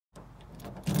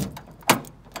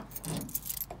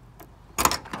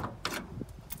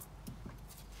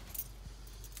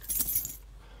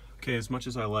Okay, as much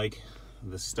as I like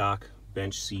the stock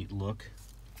bench seat look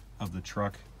of the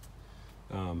truck,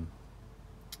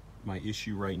 my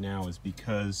issue right now is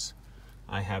because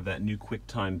I have that new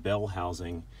QuickTime bell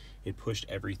housing, it pushed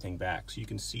everything back. So you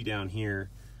can see down here,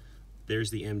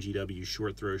 there's the MGW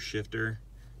short throw shifter.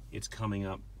 It's coming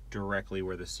up directly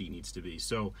where the seat needs to be.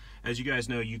 So as you guys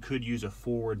know, you could use a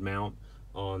forward mount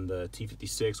on the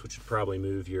T56, which would probably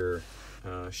move your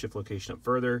shift location up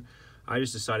further. I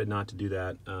just decided not to do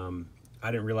that.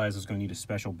 I didn't realize I was going to need a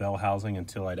special bell housing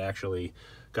until I'd actually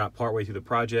got partway through the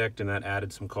project, and that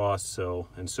added some costs. So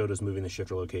does moving the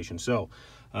shifter location. So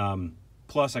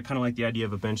plus, I kind of like the idea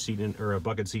of a bench seat or a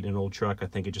bucket seat in an old truck. I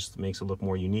think it just makes it look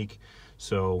more unique.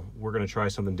 So we're going to try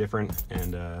something different,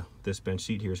 and this bench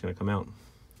seat here is going to come out.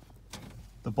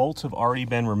 The bolts have already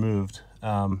been removed,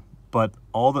 but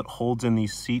all that holds in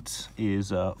these seats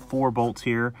is 4 bolts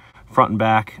here, front and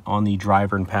back on the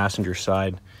driver and passenger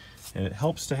side. And it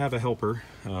helps to have a helper.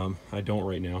 I don't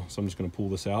right now, so I'm just going to pull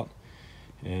this out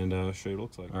and show you what it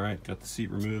looks like. All right, got the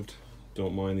seat removed.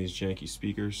 Don't mind these janky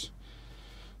speakers.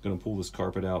 Going to pull this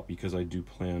carpet out because I do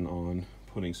plan on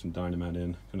putting some Dynamat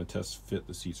in. Going to test fit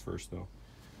the seats first though.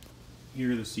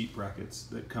 Here are the seat brackets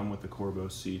that come with the Corbeau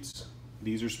seats.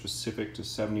 These are specific to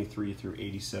 73 through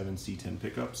 87 C10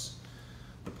 pickups.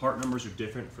 The part numbers are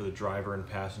different for the driver and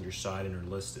passenger side and are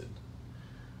listed.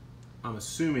 I'm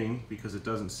assuming, because it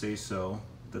doesn't say so,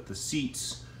 that the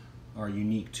seats are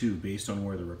unique too based on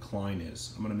where the recline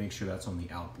is. I'm going to make sure that's on the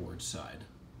outboard side.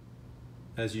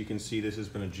 As you can see, this has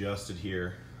been adjusted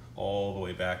here all the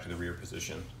way back to the rear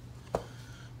position.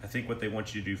 I think what they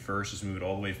want you to do first is move it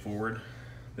all the way forward.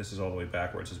 This is all the way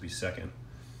backwards, this will be second.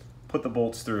 Put the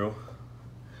bolts through,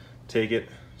 take it,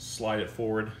 slide it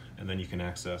forward, and then you can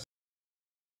access.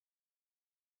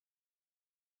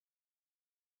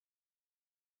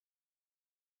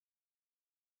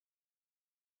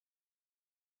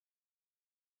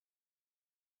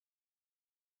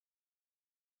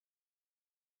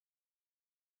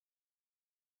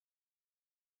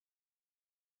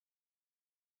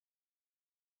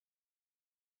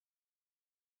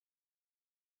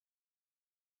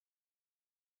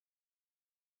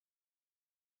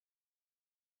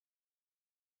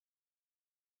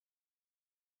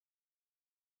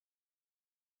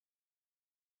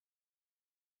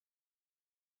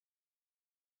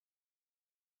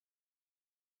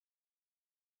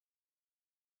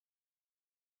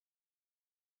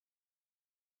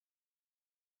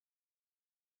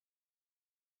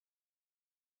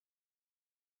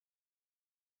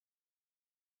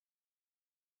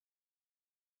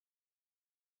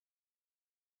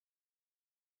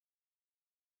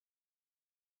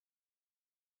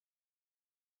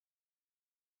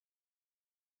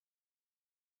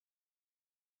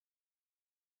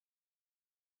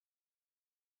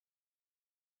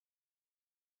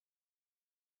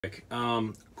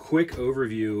 Quick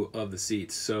overview of the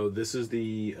seats. So this is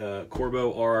the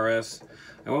Corbeau RRS.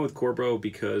 I went with Corbeau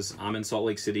because I'm in Salt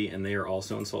Lake City and they are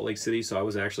also in Salt Lake City, so I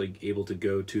was actually able to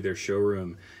go to their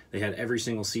showroom. They had every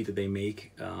single seat that they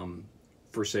make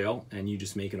for sale, and you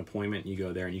just make an appointment and you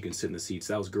go there and you can sit in the seats.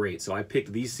 That was great. So I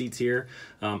picked these seats here.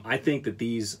 I think that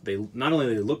these, they not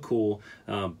only they look cool,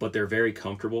 but they're very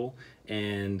comfortable,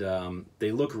 and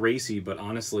they look racy, but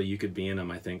honestly you could be in them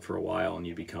I think for a while and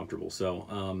you'd be comfortable.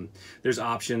 So there's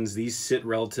options. These sit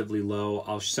relatively low.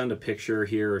 I'll send a picture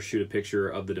here or shoot a picture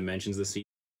of the dimensions of the seat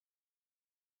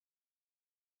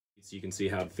so you can see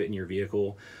how it fit in your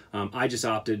vehicle. I just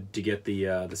opted to get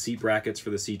the seat brackets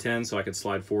for the C10 so I could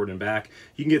slide forward and back.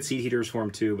 You can get seat heaters for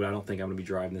them too, but I don't think I'm going to be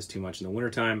driving this too much in the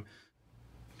wintertime.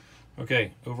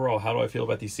 Okay, overall, how do I feel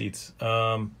about these seats?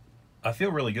 I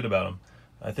feel really good about them.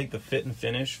 I think the fit and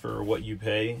finish for what you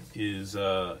pay is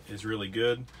really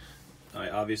good. I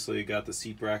obviously got the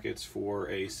seat brackets for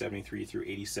a 73 through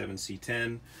 87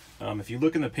 C10. If you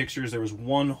look in the pictures, there was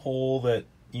one hole that,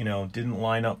 you know, didn't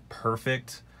line up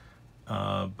perfect.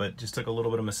 But just took a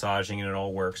little bit of massaging and it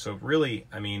all works. So really,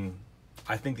 I mean,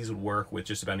 I think these would work with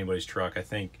just about anybody's truck. I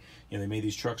think, you know, they made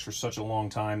these trucks for such a long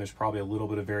time. There's probably a little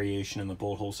bit of variation in the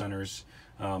bolt hole centers.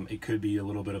 It could be a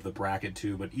little bit of the bracket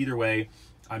too, but either way,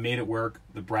 I made it work.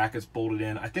 The brackets bolted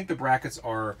in. I think the brackets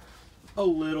are a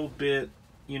little bit,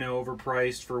 you know,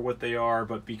 overpriced for what they are,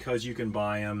 but because you can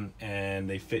buy them and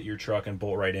they fit your truck and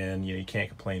bolt right in, you know, you can't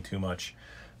complain too much.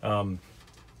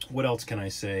 What else can I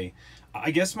say?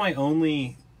 I guess my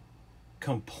only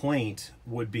complaint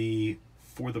would be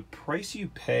for the price you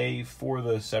pay for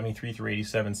the 73 through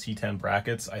 87 C10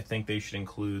 brackets, I think they should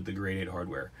include the grade 8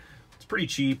 hardware. It's pretty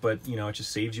cheap, but you know, it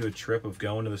just saves you a trip of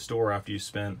going to the store after you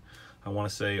spent, I want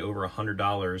to say, over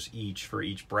 $100 each for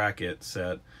each bracket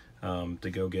set. to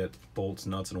go get bolts,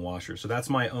 nuts, and washers. So that's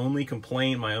my only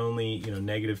complaint, my only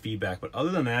negative feedback. But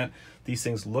other than that, these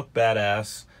things look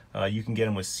badass. You can get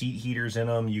them with seat heaters in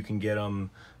them. You can get them,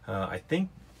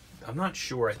 I'm not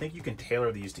sure, I think you can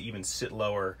tailor these to even sit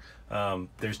lower.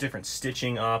 There's different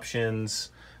stitching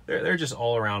options. They're just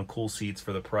all around cool seats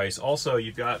for the price. Also,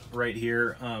 you've got right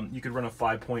here, you could run a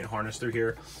 5-point harness through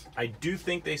here. I do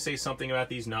think they say something about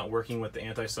these not working with the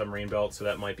anti-submarine belt, so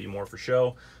that might be more for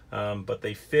show. But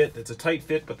they fit, it's a tight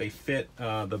fit, but they fit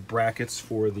the brackets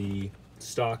for the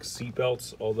stock seat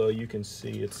belts, although you can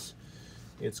see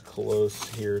it's close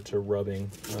here to rubbing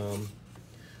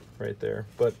right there.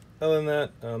 But other than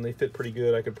that, they fit pretty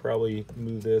good. I could probably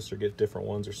move this or get different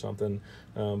ones or something.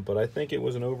 But I think it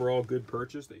was an overall good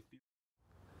purchase.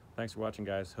 Thanks for watching,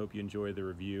 guys. Hope you enjoyed the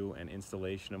review and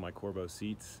installation of my Corbeau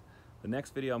seats. The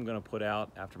next video I'm going to put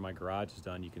out after my garage is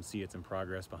done, you can see it's in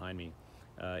progress behind me,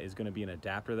 is going to be an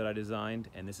adapter that I designed,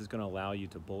 and this is going to allow you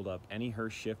to bolt up any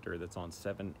Hurst shifter that's on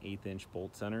 7/8"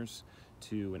 bolt centers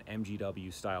to an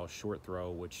MGW style short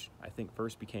throw, which I think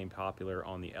first became popular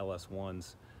on the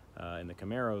LS1s in the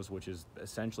Camaros, which is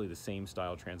essentially the same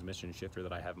style transmission shifter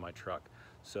that I have in my truck.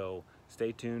 So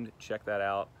stay tuned, check that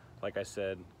out. Like I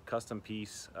said, custom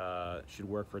piece should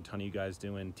work for a ton of you guys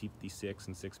doing T56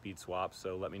 and 6-speed swaps,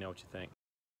 so let me know what you think.